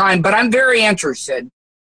long time, but I'm very interested.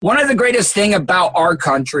 One of the greatest thing about our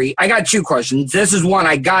country, I got two questions. This is one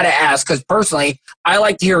I got to ask because personally, I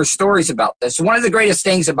like to hear stories about this. One of the greatest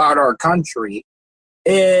things about our country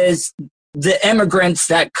is the immigrants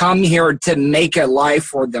that come here to make a life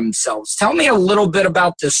for themselves. Tell me a little bit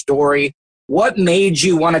about the story. What made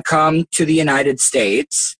you want to come to the United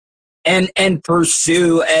States and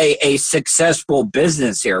pursue a successful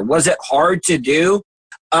business here? Was it hard to do?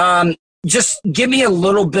 Just give me a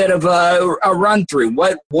little bit of a run through.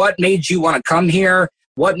 What made you want to come here?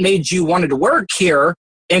 What made you want to work here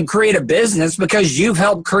and create a business? Because you've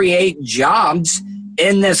helped create jobs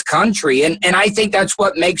in this country. And I think that's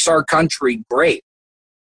what makes our country great.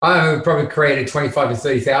 I probably created 25 to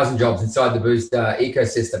 30,000 jobs inside the Boost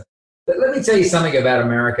ecosystem. But let me tell you something about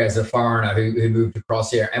America as a foreigner who moved across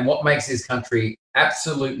here and what makes this country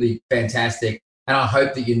absolutely fantastic. And I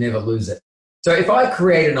hope that you never lose it. So if I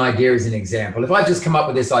create an idea as an example, if I just come up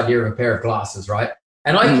with this idea of a pair of glasses, right?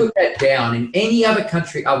 And I put that down in any other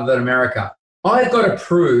country other than America, I've got to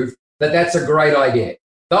prove that that's a great idea.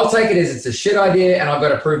 They'll take it as it's a shit idea, and I've got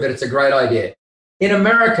to prove that it's a great idea. In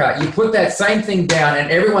America, you put that same thing down and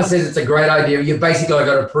everyone says it's a great idea. You basically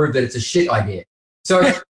got to prove that it's a shit idea.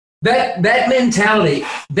 So that mentality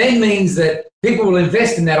then means that people will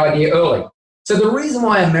invest in that idea early. So the reason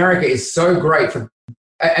why America is so great for,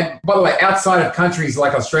 and by the way, outside of countries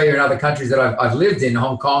like Australia and other countries that I've lived in,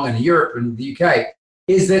 Hong Kong and Europe and the UK,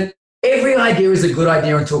 is that every idea is a good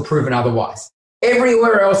idea until proven otherwise.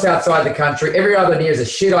 Everywhere else outside the country, every other idea is a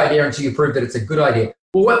shit idea until you prove that it's a good idea.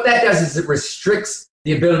 Well, what that does is it restricts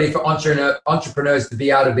the ability for entrepreneurs to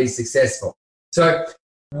be able to be successful. So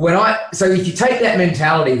if you take that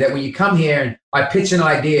mentality that when you come here and I pitch an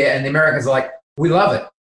idea and the Americans are like, we love it,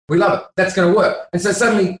 that's going to work. And so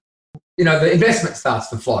suddenly, the investment starts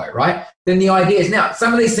to flow, right? Then the ideas. Now,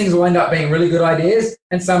 some of these things will end up being really good ideas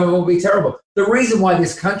and some of them will be terrible. The reason why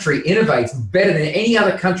this country innovates better than any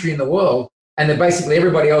other country in the world, and that basically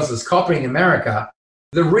everybody else is copying America,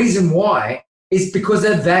 the reason why is because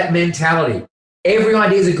of that mentality. Every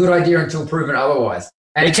idea is a good idea until proven otherwise.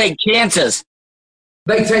 And they take chances.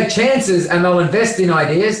 They take chances and they'll invest in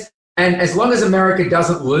ideas. And as long as America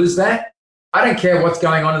doesn't lose that, I don't care what's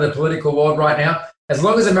going on in the political world right now. As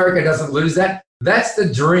long as America doesn't lose that, that's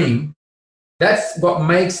the dream That's what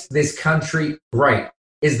makes this country great,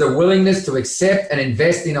 is the willingness to accept and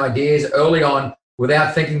invest in ideas early on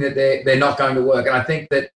without thinking that they're not going to work. And I think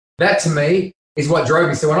that to me is what drove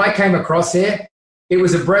me. So when I came across here, it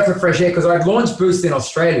was a breath of fresh air because I'd launched Boost in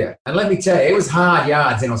Australia. And let me tell you, it was hard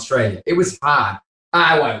yards in Australia. It was hard.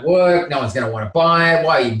 It won't work. No one's going to want to buy it.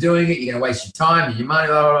 Why are you doing it? You're going to waste your time and your money.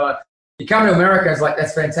 Blah, blah, blah. You come to America, it's like,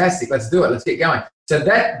 that's fantastic. Let's do it. Let's get going. So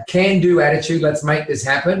that can-do attitude, let's make this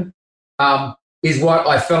happen, is what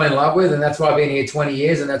I fell in love with. And that's why I've been here 20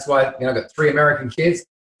 years. And that's why I've got 3 American kids.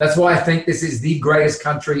 That's why I think this is the greatest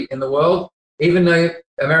country in the world, even though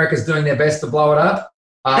America's doing their best to blow it up.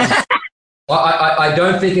 I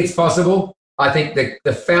don't think it's possible. I think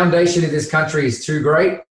the foundation of this country is too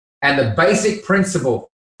great. And the basic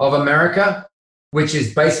principle of America, which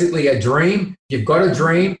is basically a dream, you've got a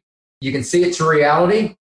dream, you can see it to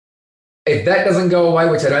reality. If that doesn't go away,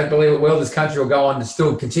 which I don't believe it will, this country will go on to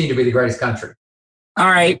still continue to be the greatest country. All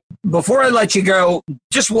right. Before I let you go,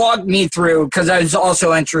 just walk me through, because I was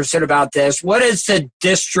also interested about this. What is the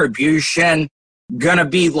distribution going to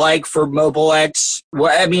be like for MobileX?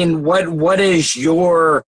 What is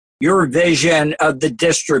your vision of the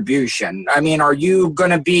distribution? I mean, are you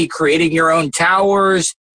going to be creating your own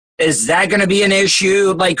towers? Is that going to be an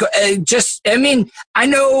issue? I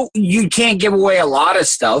know you can't give away a lot of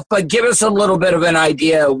stuff, but give us a little bit of an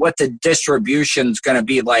idea of what the distribution is going to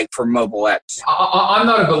be like for MobileX. I'm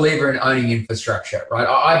not a believer in owning infrastructure, right?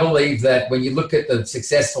 I believe that when you look at the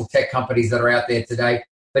successful tech companies that are out there today,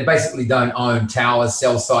 they basically don't own towers,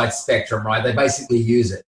 cell sites, spectrum, right? They basically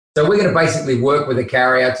use it. So we're going to basically work with a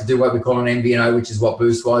carrier to do what we call an MVNO, which is what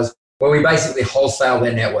Boost was, where we basically wholesale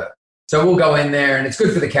their network. So we'll go in there, and it's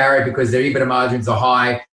good for the carrier because their EBITDA margins are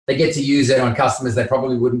high. They get to use it on customers they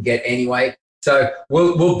probably wouldn't get anyway. So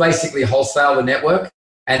we'll basically wholesale the network,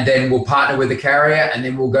 and then we'll partner with the carrier, and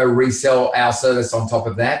then we'll go resell our service on top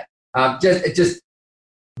of that. Just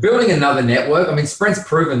building another network. I mean, Sprint's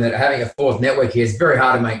proven that having a 4th network here is very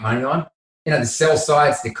hard to make money on. The cell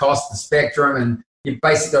sites, the cost, the spectrum, and you've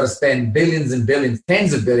basically got to spend billions and billions,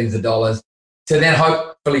 tens of billions of dollars to then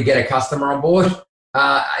hopefully get a customer on board.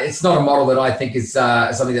 It's not a model that I think is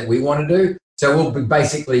something that we want to do. So we'll be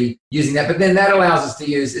basically using that. But then that allows us to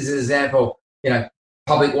use, as an example,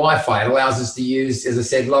 public Wi-Fi. It allows us to use, as I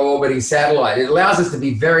said, low-orbiting satellite. It allows us to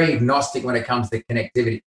be very agnostic when it comes to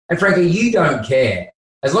connectivity. And frankly, you don't care.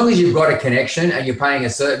 As long as you've got a connection and you're paying a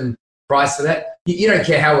certain price for that, you don't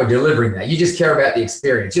care how we're delivering that. You just care about the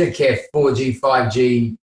experience. You don't care if 4G,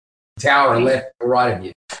 5G, tower left or right of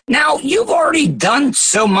you. Now, you've already done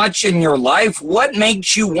so much in your life. What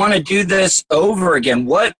makes you want to do this over again?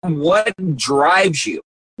 What drives you?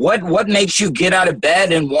 What makes you get out of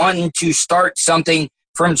bed and wanting to start something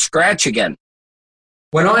from scratch again?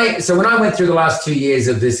 When I went through the last 2 years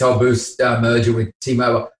of this whole Boost merger with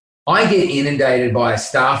T-Mobile, I get inundated by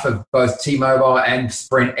staff of both T-Mobile and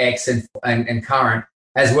Sprint X and Current,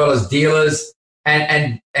 as well as dealers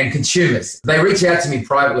and consumers. They reach out to me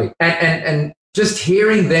privately, and just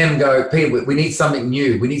hearing them go, Pete, we need something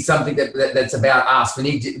new. We need something that's about us. We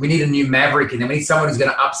need a new Maverick, and then we need someone who's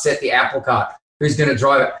going to upset the apple cart, who's going to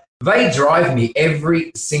drive it. They drive me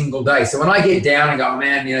every single day. So when I get down and go, oh,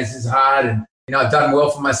 man, this is hard, and I've done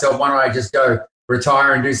well for myself, why don't I just go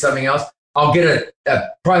retire and do something else? I'll get a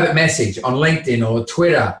private message on LinkedIn or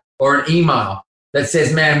Twitter or an email that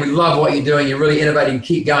says, man, we love what you're doing. You're really innovating.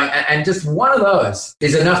 Keep going. And just one of those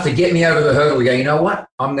is enough to get me over the hurdle to go, you know what?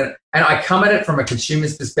 And I come at it from a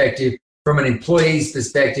consumer's perspective, from an employee's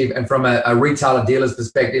perspective, and from a retailer dealer's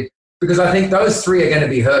perspective, because I think those 3 are going to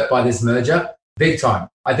be hurt by this merger big time.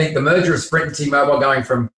 I think the merger of Sprint and T-Mobile going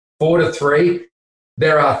from 4 to 3,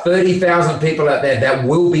 there are 30,000 people out there that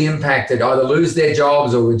will be impacted, either lose their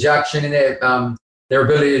jobs or reduction in their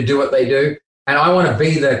ability to do what they do. And I want to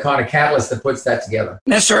be the kind of catalyst that puts that together.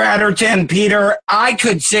 Mr. Adderton, Peter, I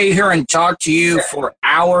could sit here and talk to you for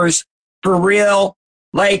hours, for real.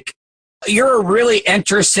 You're a really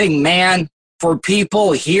interesting man for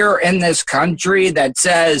people here in this country that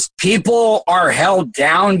says people are held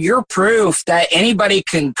down. You're proof that anybody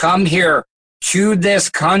can come here to this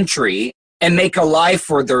country and make a life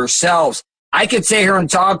for themselves. I could sit here and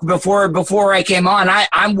talk before I came on.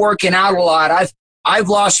 I'm working out a lot. I've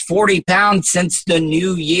lost 40 pounds since the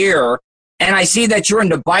new year, and I see that you're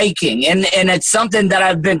into biking, and it's something that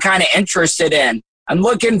I've been kind of interested in. I'm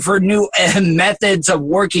looking for new methods of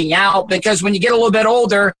working out because when you get a little bit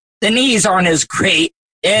older, the knees aren't as great,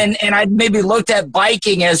 and I'd maybe looked at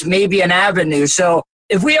biking as maybe an avenue. So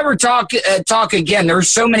if we ever talk again,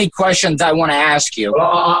 there's so many questions I want to ask you.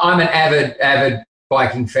 Well, I'm an avid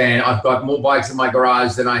biking fan. I've got more bikes in my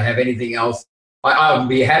garage than I have anything else. I would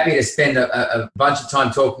be happy to spend a bunch of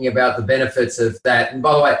time talking about the benefits of that. And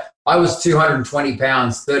by the way, I was 220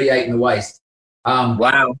 pounds, 38 in the waist.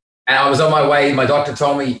 Wow. And I was on my way. My doctor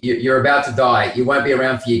told me, you're about to die. You won't be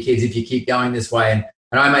around for your kids if you keep going this way.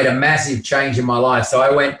 And I made a massive change in my life. So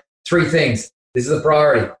I went 3 things. This is a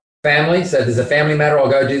priority. Family. So if there's a family matter, I'll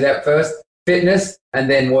go do that first. Fitness, and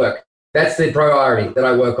then work. That's the priority that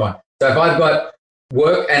I work on. So if I've got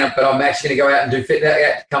work, but I'm actually going to go out and do fitness,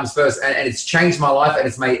 that comes first. And it's changed my life, and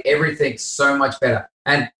it's made everything so much better.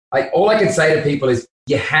 And all I can say to people is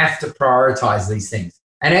you have to prioritize these things.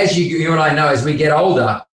 And as you and I know, as we get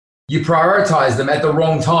older, you prioritize them at the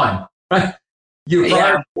wrong time, right? You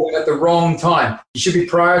prioritize them at the wrong time. You should be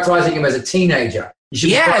prioritizing them as a teenager.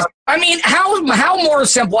 Yes. I mean, how more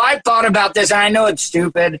simple? I've thought about this, and I know it's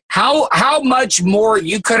stupid. How much more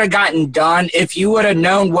you could have gotten done if you would have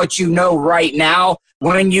known what you know right now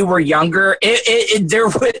when you were younger?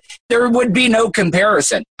 There would be no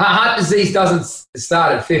comparison. Heart disease doesn't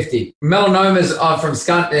start at 50. Melanomas from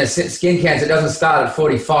skin cancer doesn't start at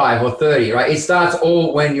 45 or 30, right? It starts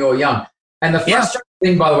all when you're young. And the frustrating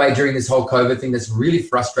thing, by the way, during this whole COVID thing that's really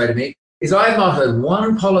frustrated me is I have not heard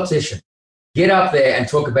one politician get up there and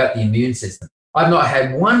talk about the immune system. I've not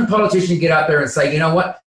had one politician get up there and say, you know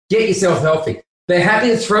what, get yourself healthy. They're happy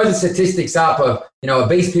to throw the statistics up of,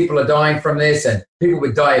 obese people are dying from this and people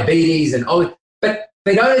with diabetes and all, but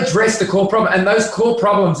they don't address the core problem. And those core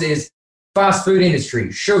problems is fast food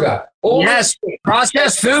industry, sugar.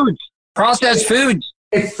 Processed foods.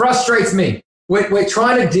 It frustrates me. We're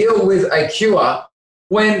trying to deal with a cure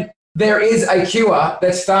when there is a cure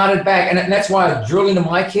that started back, and that's why I drill into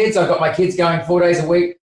my kids. I've got my kids going 4 days a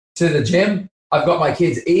week to the gym. I've got my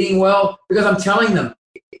kids eating well because I'm telling them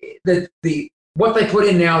that what they put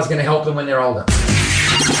in now is going to help them when they're older.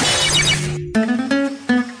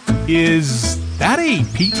 Is that a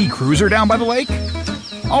PT Cruiser down by the lake?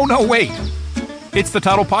 Oh, no, wait. It's the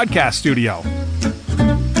Tuttle Podcast Studio.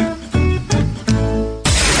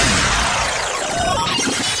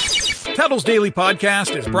 Tuttle's Daily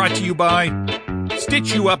Podcast is brought to you by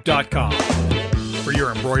StitchYouUp.com. For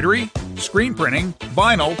your embroidery, screen printing,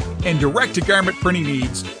 vinyl, and direct-to-garment printing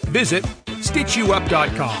needs, visit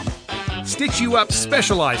StitchYouUp.com. Stitch You Up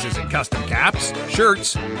specializes in custom caps,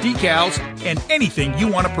 shirts, decals, and anything you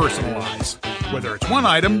want to personalize. Whether it's one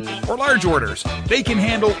item or large orders, they can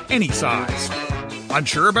handle any size.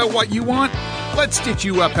 Unsure about what you want? Let Stitch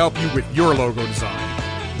You Up help you with your logo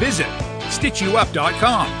design. Visit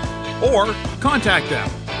StitchYouUp.com. Or contact them,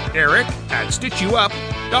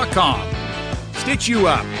 Eric@StitchYouUp.com. Stitch You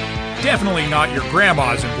Up. Definitely not your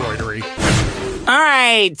grandma's embroidery. All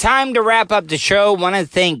right, time to wrap up the show. Want to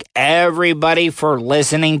thank everybody for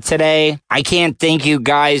listening today. I can't thank you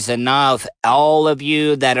guys enough. All of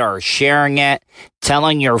you that are sharing it,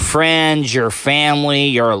 telling your friends, your family,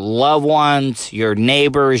 your loved ones, your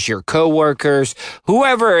neighbors, your coworkers,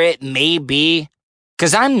 whoever it may be.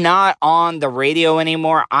 Because I'm not on the radio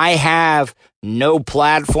anymore. I have no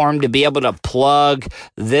platform to be able to plug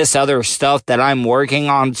this other stuff that I'm working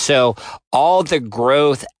on. So all the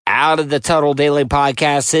growth out of the Tuttle Daily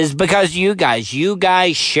Podcast is because you guys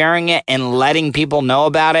sharing it and letting people know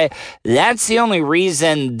about it. That's the only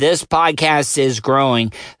reason this podcast is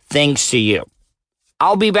growing, thanks to you.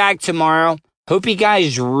 I'll be back tomorrow. Hope you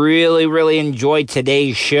guys really, really enjoyed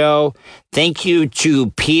today's show. Thank you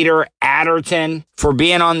to Peter Adderton for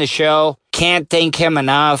being on the show. Can't thank him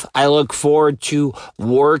enough. I look forward to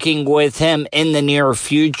working with him in the near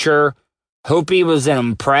future. Hope he was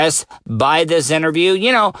impressed by this interview.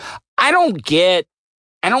 I don't get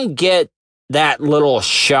that little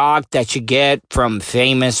shock that you get from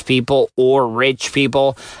famous people or rich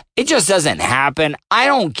people. It just doesn't happen. I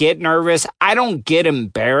don't get nervous. I don't get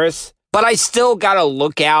embarrassed. But I still got to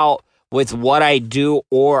look out with what I do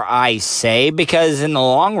or I say, because in the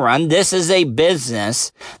long run, this is a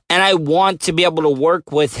business and I want to be able to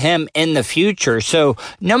work with him in the future. So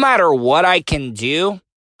no matter what I can do,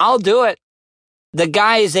 I'll do it. The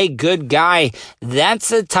guy is a good guy. That's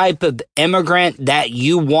the type of immigrant that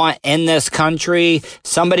you want in this country.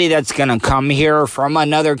 Somebody that's going to come here from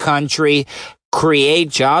another country, create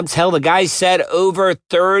jobs. Hell, the guy said over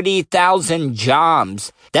 30,000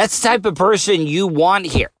 jobs. That's the type of person you want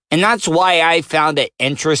here. And that's why I found it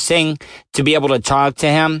interesting to be able to talk to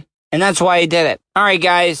him. And that's why I did it. All right,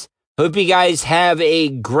 guys. Hope you guys have a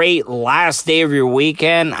great last day of your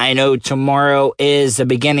weekend. I know tomorrow is the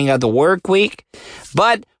beginning of the work week,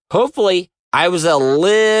 but hopefully I was a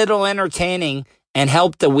little entertaining and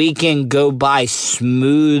helped the weekend go by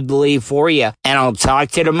smoothly for you. And I'll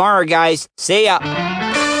talk to you tomorrow, guys. See ya.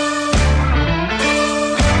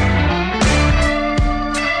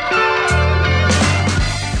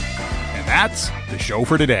 show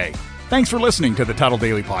for today. Thanks for listening to the Tuttle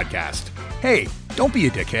Daily Podcast. Hey, don't be a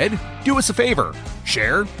dickhead. Do us a favor.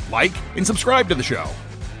 Share, like, and subscribe to the show.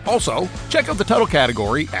 Also, check out the Tuttle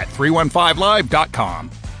category at 315live.com.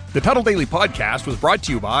 The Tuttle Daily Podcast was brought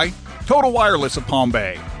to you by Total Wireless of Palm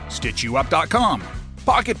Bay, StitchYouUp.com,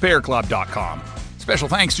 PocketPairClub.com. Special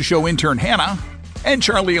thanks to show intern Hannah and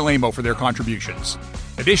Charlie Alamo for their contributions.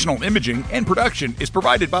 Additional imaging and production is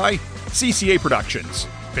provided by CCA Productions.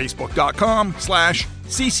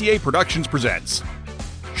 Facebook.com/CCA Productions Presents.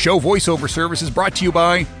 Show voiceover service is brought to you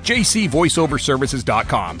by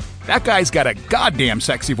JCVoiceOverServices.com. That guy's got a goddamn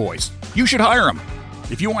sexy voice. You should hire him.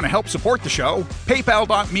 If you want to help support the show,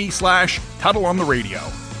 PayPal.me/Tuttle on the radio.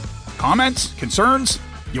 Comments? Concerns?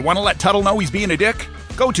 You want to let Tuttle know he's being a dick?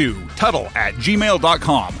 Go to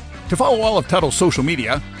Tuttle@gmail.com. To follow all of Tuttle's social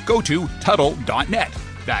media, go to Tuttle.net.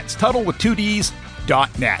 That's Tuttle with 2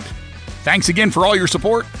 Ds.net. Thanks again for all your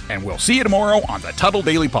support, and we'll see you tomorrow on the Tuttle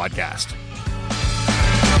Daily Podcast.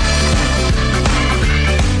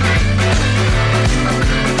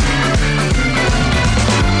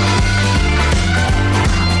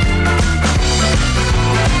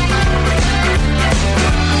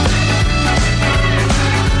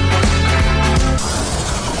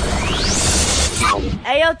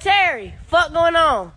 Hey, yo, Terry, fuck going on?